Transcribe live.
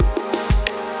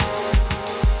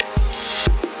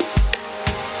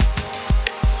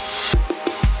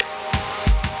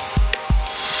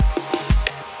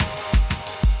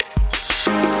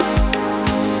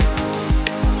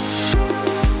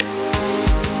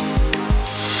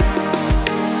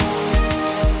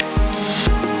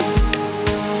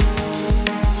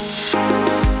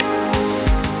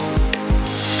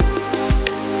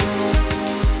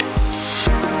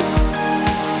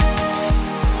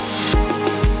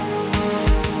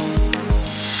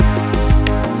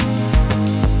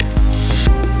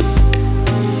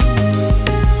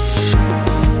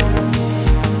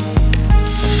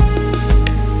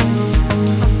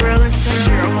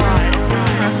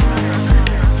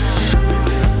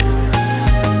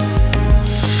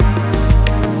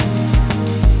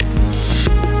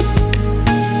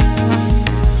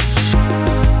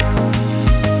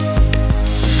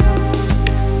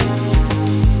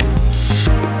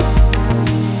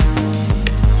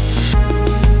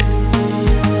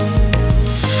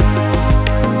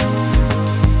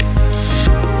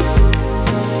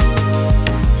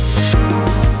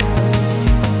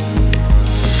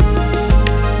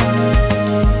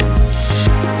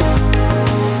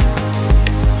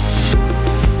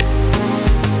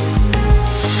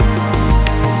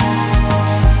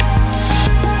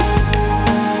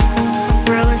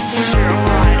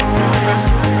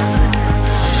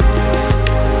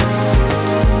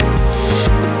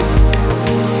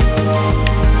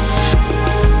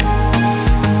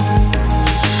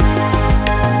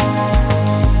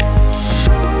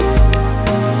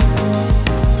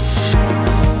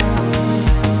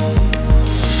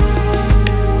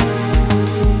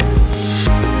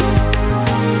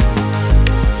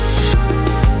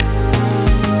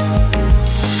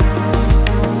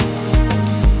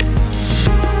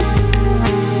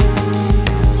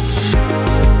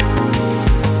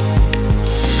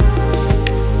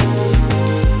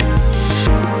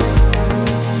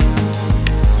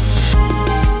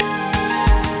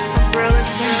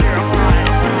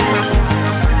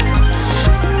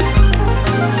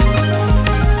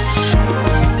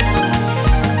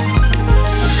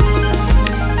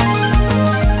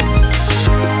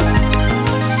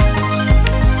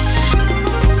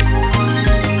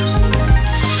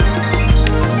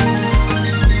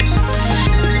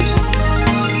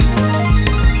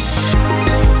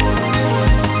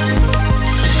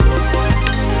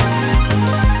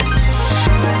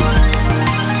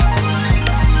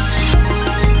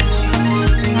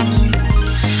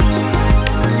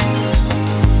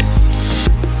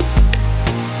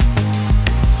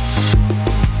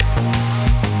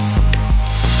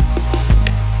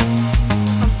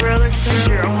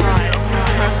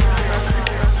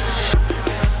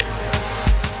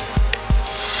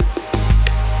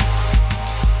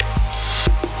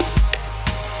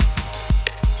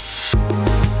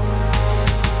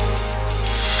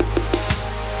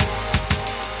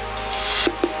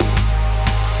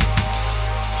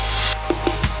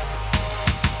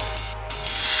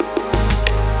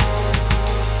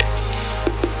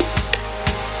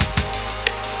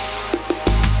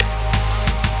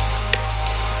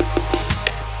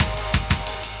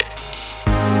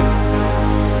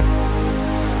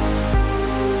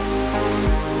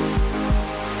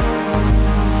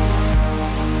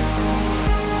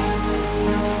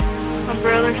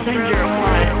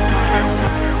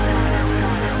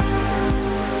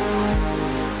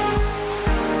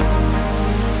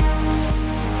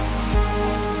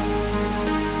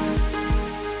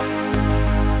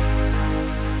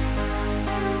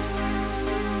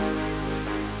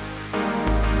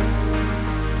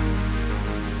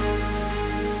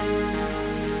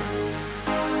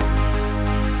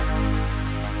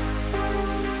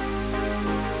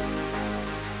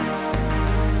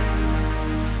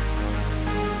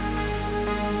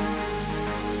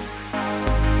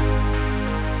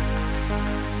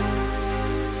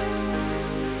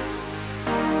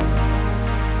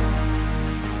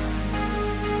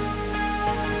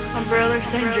Umbrella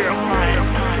syndrome, hot.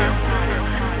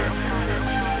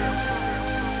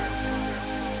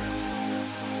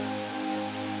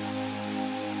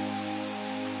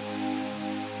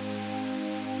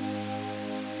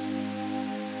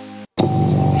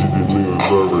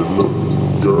 Niggas already know.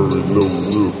 You already know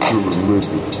we'll kill a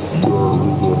nigga. You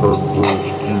already know how to dance,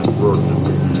 keep rockin',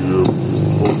 nigga. Yeah, we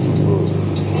postin' up.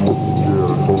 Smoking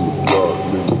gas on the block,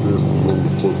 nigga. Dancing on the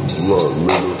fucking block,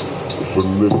 nigga. If a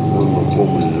nigga run up on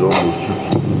me, I'ma shoot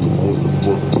you in the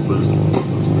motherfucking face.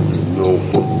 Nigga, you don't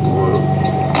fuck around.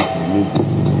 Nigga,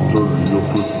 30 your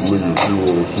pussy niggas, you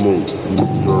wanna smoke.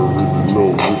 Nigga, you already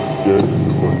know with the gang.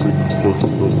 If my niggas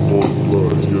fucking up on the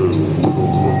block, yeah, we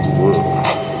don't fuck around.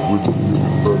 With the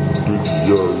niggas out the bitch,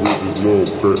 y'all really know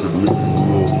crack a nigga, you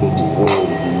know I'm fucking wrong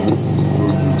with the niggas, you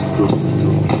know you discuss with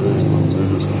your chain,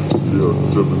 nigga. Yeah,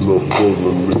 7 up on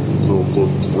the nigga, you know I'm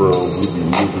fucking around with the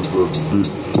niggas out the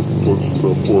bitch. Punching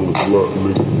up on the block,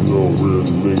 nigga, you know I'm real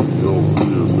nigga, you know I'm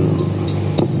real nigga.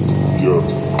 Yeah,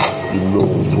 you know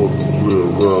I'm fucking play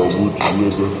around with you,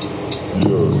 nigga.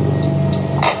 Yeah,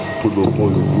 put up on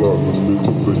your block, the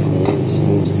nigga say you want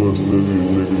smoke, but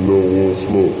nigga know want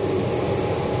smoke.